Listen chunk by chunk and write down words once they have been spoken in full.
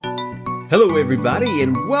Hello, everybody,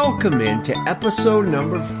 and welcome into episode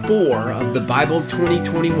number 4 of the Bible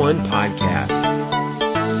 2021 podcast.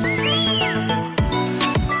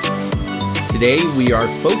 Today, we are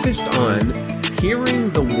focused on hearing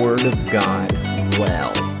the Word of God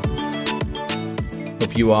well.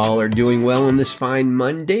 Hope you all are doing well on this fine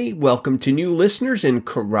Monday. Welcome to new listeners in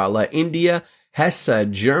Kerala, India, Hesse,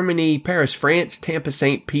 Germany, Paris, France, Tampa,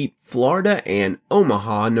 St. Pete, Florida, and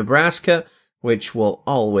Omaha, Nebraska, which will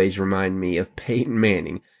always remind me of Peyton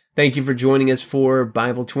Manning. Thank you for joining us for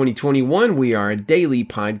Bible 2021. We are a daily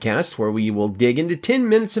podcast where we will dig into 10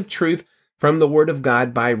 minutes of truth from the Word of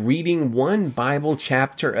God by reading one Bible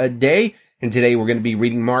chapter a day. And today we're going to be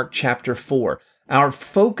reading Mark chapter 4. Our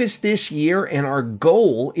focus this year and our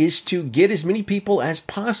goal is to get as many people as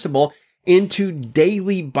possible into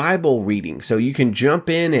daily Bible reading. So you can jump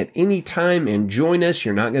in at any time and join us.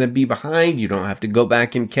 You're not going to be behind. You don't have to go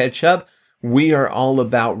back and catch up. We are all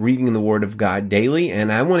about reading the Word of God daily,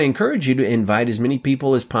 and I want to encourage you to invite as many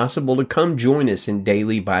people as possible to come join us in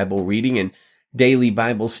daily Bible reading and daily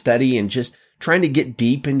Bible study and just trying to get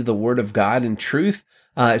deep into the Word of God and truth.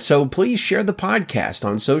 So please share the podcast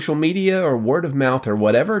on social media or word of mouth or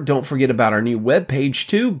whatever. Don't forget about our new webpage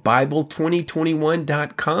too,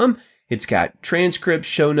 Bible2021.com. It's got transcripts,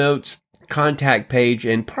 show notes, contact page,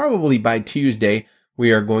 and probably by Tuesday,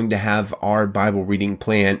 we are going to have our Bible reading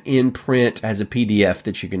plan in print as a PDF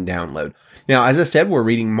that you can download. Now, as I said, we're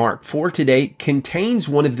reading Mark 4 today. It contains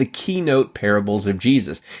one of the keynote parables of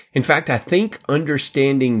Jesus. In fact, I think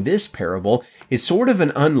understanding this parable is sort of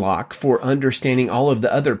an unlock for understanding all of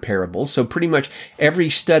the other parables. So pretty much every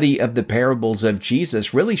study of the parables of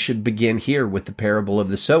Jesus really should begin here with the parable of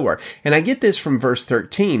the sower. And I get this from verse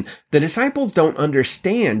 13. The disciples don't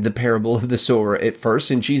understand the parable of the sower at first,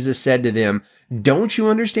 and Jesus said to them, "Don't you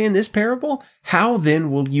understand this parable? How then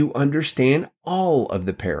will you understand all of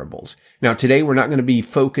the parables?" Now, today we're not going to be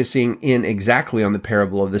focusing in exactly on the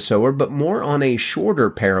parable of the sower, but more on a shorter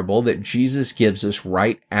parable that Jesus gives us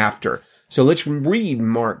right after. So let's read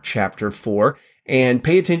Mark chapter 4 and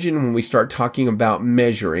pay attention when we start talking about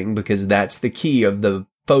measuring, because that's the key of the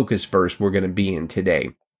focus verse we're going to be in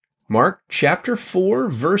today. Mark chapter 4,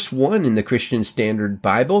 verse 1 in the Christian Standard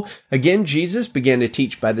Bible. Again, Jesus began to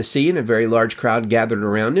teach by the sea, and a very large crowd gathered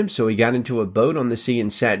around him. So he got into a boat on the sea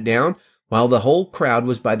and sat down, while the whole crowd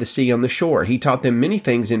was by the sea on the shore. He taught them many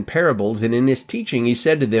things in parables, and in his teaching he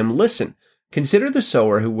said to them, "Listen, consider the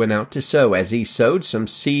sower who went out to sow. As he sowed, some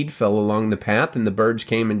seed fell along the path, and the birds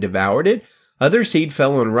came and devoured it. Other seed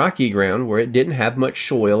fell on rocky ground where it didn't have much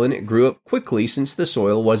soil, and it grew up quickly since the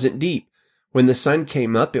soil wasn't deep. When the sun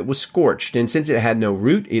came up, it was scorched, and since it had no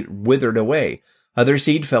root, it withered away. Other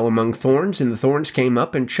seed fell among thorns, and the thorns came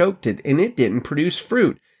up and choked it, and it didn't produce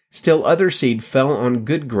fruit. Still other seed fell on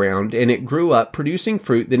good ground, and it grew up, producing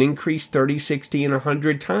fruit that increased 30, 60, and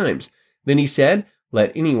 100 times. Then he said,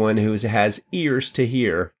 'Let anyone who has ears to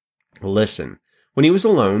hear, listen.' When he was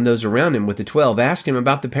alone, those around him with the 12 asked him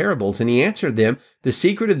about the parables, and he answered them, 'The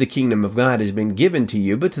secret of the kingdom of God has been given to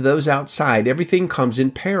you, but to those outside everything comes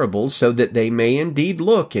in parables, so that they may indeed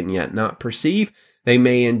look and yet not perceive. They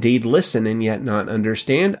may indeed listen and yet not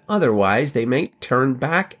understand. Otherwise they may turn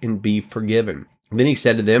back and be forgiven.' Then he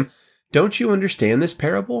said to them, 'Don't you understand this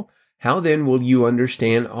parable? How then will you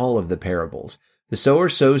understand all of the parables? The sower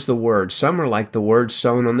sows the word. Some are like the word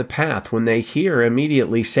sown on the path. When they hear,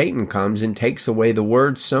 immediately Satan comes and takes away the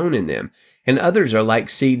word sown in them. And others are like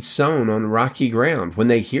seeds sown on rocky ground. When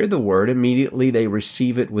they hear the word, immediately they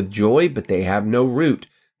receive it with joy, but they have no root.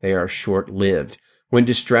 They are short-lived. When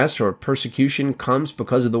distress or persecution comes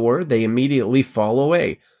because of the word, they immediately fall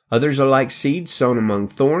away. Others are like seeds sown among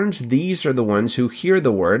thorns. These are the ones who hear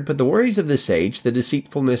the word, but the worries of this age, the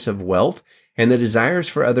deceitfulness of wealth, and the desires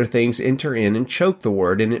for other things enter in and choke the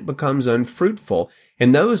word, and it becomes unfruitful.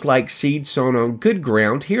 And those like seeds sown on good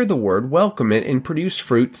ground hear the word, welcome it, and produce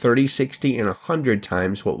fruit 30, 60, and 100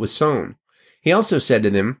 times what was sown." He also said to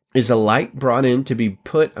them, "Is a light brought in to be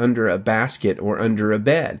put under a basket or under a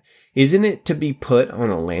bed? Isn't it to be put on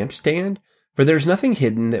a lampstand? For there's nothing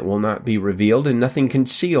hidden that will not be revealed, and nothing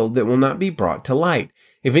concealed that will not be brought to light.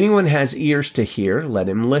 If anyone has ears to hear, let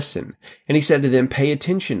him listen." And he said to them, "Pay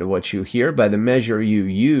attention to what you hear. By the measure you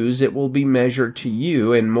use, it will be measured to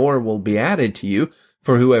you, and more will be added to you.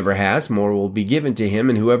 For whoever has, more will be given to him,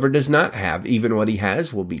 and whoever does not have, even what he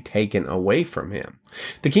has will be taken away from him.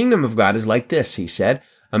 The kingdom of God is like this," he said.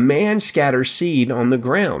 "A man scatters seed on the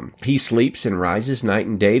ground. He sleeps and rises night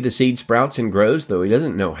and day. The seed sprouts and grows, though he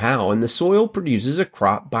doesn't know how, and the soil produces a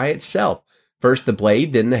crop by itself. First the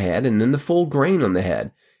blade, then the head, and then the full grain on the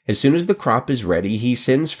head. As soon as the crop is ready, he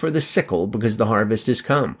sends for the sickle because the harvest is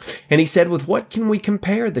come. And he said, with what can we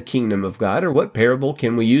compare the kingdom of God, or what parable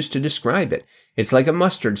can we use to describe it? It's like a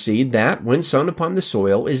mustard seed that, when sown upon the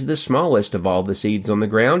soil, is the smallest of all the seeds on the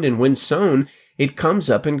ground, and when sown, it comes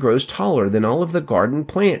up and grows taller than all of the garden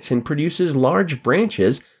plants and produces large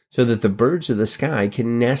branches so that the birds of the sky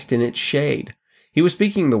can nest in its shade. He was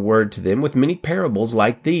speaking the word to them with many parables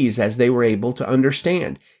like these as they were able to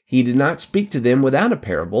understand. He did not speak to them without a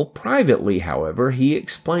parable. Privately, however, he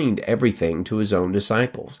explained everything to his own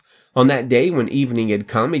disciples. On that day, when evening had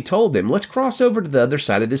come, he told them, let's cross over to the other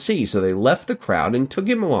side of the sea. So they left the crowd and took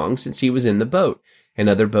him along, since he was in the boat, and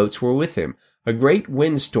other boats were with him. A great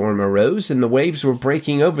windstorm arose, and the waves were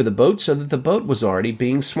breaking over the boat, so that the boat was already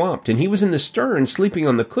being swamped. And he was in the stern, sleeping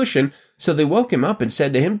on the cushion. So they woke him up and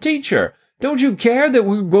said to him, Teacher, don't you care that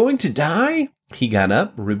we're going to die? He got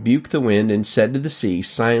up, rebuked the wind, and said to the sea,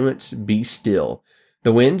 Silence, be still.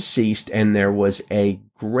 The wind ceased, and there was a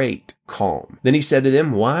great calm. Then he said to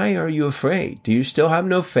them, Why are you afraid? Do you still have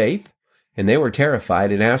no faith? And they were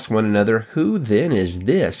terrified and asked one another, Who then is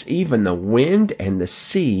this? Even the wind and the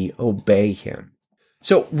sea obey him.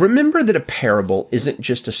 So remember that a parable isn't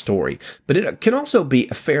just a story, but it can also be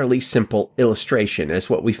a fairly simple illustration, as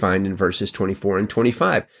what we find in verses 24 and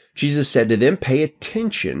 25. Jesus said to them, Pay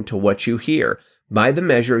attention to what you hear. By the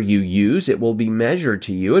measure you use, it will be measured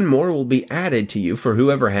to you, and more will be added to you. For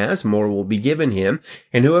whoever has, more will be given him,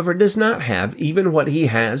 and whoever does not have, even what he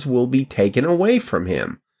has will be taken away from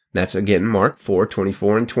him. That's again Mark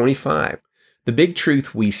 4:24 and 25. The big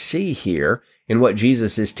truth we see here in what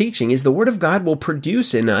Jesus is teaching is the Word of God will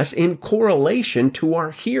produce in us in correlation to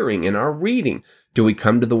our hearing and our reading. Do we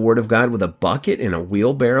come to the Word of God with a bucket and a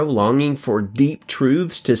wheelbarrow, longing for deep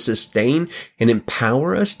truths to sustain and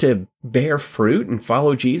empower us to bear fruit and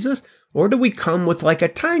follow Jesus? Or do we come with like a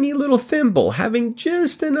tiny little thimble, having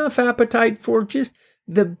just enough appetite for just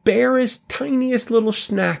the barest, tiniest little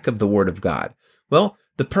snack of the Word of God? Well,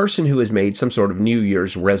 the person who has made some sort of New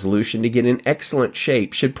Year's resolution to get in excellent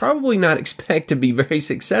shape should probably not expect to be very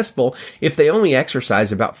successful if they only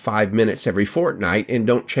exercise about 5 minutes every fortnight and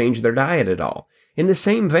don't change their diet at all. In the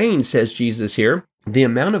same vein, says Jesus here, the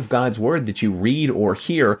amount of God's Word that you read or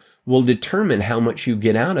hear will determine how much you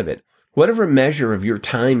get out of it. Whatever measure of your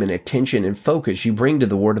time and attention and focus you bring to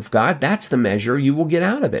the Word of God, that's the measure you will get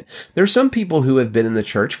out of it. There are some people who have been in the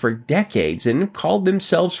church for decades and called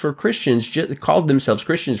themselves Christians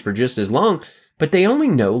for just as long, but they only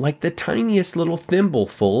know like the tiniest little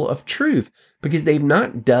thimbleful of truth because they've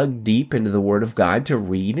not dug deep into the Word of God to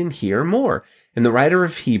read and hear more. And the writer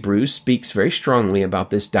of Hebrews speaks very strongly about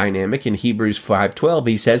this dynamic. In Hebrews 5:12,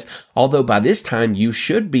 he says, although by this time you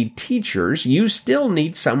should be teachers, you still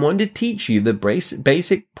need someone to teach you the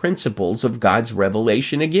basic principles of God's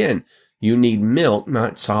revelation again. You need milk,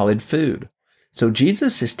 not solid food. So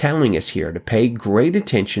Jesus is telling us here to pay great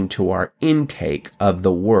attention to our intake of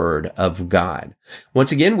the Word of God.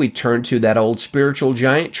 Once again, we turn to that old spiritual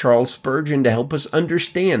giant, Charles Spurgeon, to help us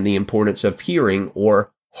understand the importance of hearing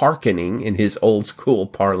or hearkening in his old school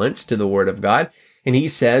parlance to the Word of God. And he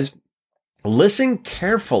says, listen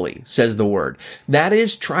carefully, says the Word. That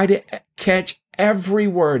is, try to catch every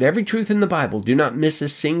word, every truth in the Bible. Do not miss a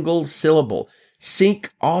single syllable. Seek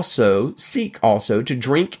also to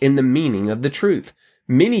drink in the meaning of the truth.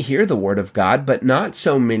 Many hear the Word of God, but not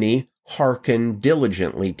so many hearken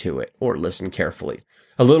diligently to it or listen carefully.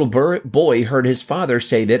 A little boy heard his father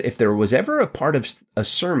say that if there was ever a part of a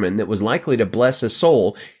sermon that was likely to bless a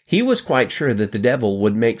soul, he was quite sure that the devil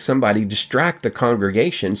would make somebody distract the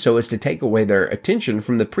congregation so as to take away their attention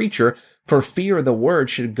from the preacher for fear the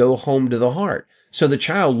word should go home to the heart. So the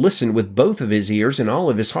child listened with both of his ears and all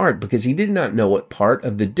of his heart because he did not know what part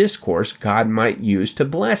of the discourse God might use to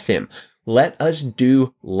bless him. Let us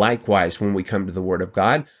do likewise when we come to the Word of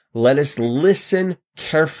God. Let us listen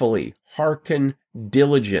carefully, hearken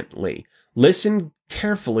diligently. Listen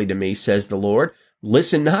carefully to me, says the Lord.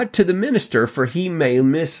 Listen not to the minister, for he may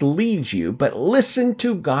mislead you, but listen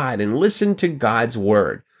to God and listen to God's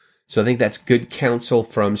Word. So I think that's good counsel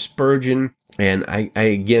from Spurgeon. And I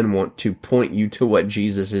again want to point you to what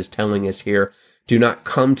Jesus is telling us here. Do not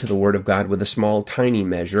come to the Word of God with a small, tiny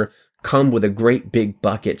measure. Come with a great big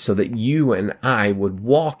bucket so that you and I would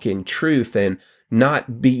walk in truth and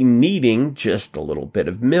not be needing just a little bit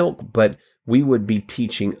of milk, but we would be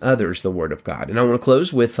teaching others the Word of God. And I want to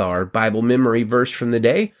close with our Bible memory verse from the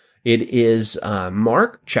day. It is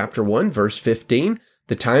Mark chapter 1, verse 15.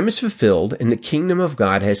 The time is fulfilled and the kingdom of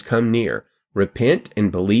God has come near. Repent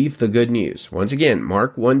and believe the good news. Once again,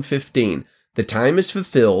 Mark 1:15. The time is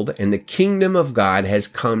fulfilled and the kingdom of God has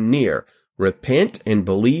come near. Repent and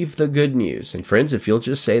believe the good news. And friends, if you'll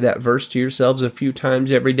just say that verse to yourselves a few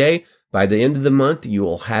times every day, by the end of the month, you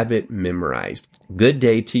will have it memorized. Good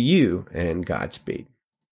day to you, and Godspeed.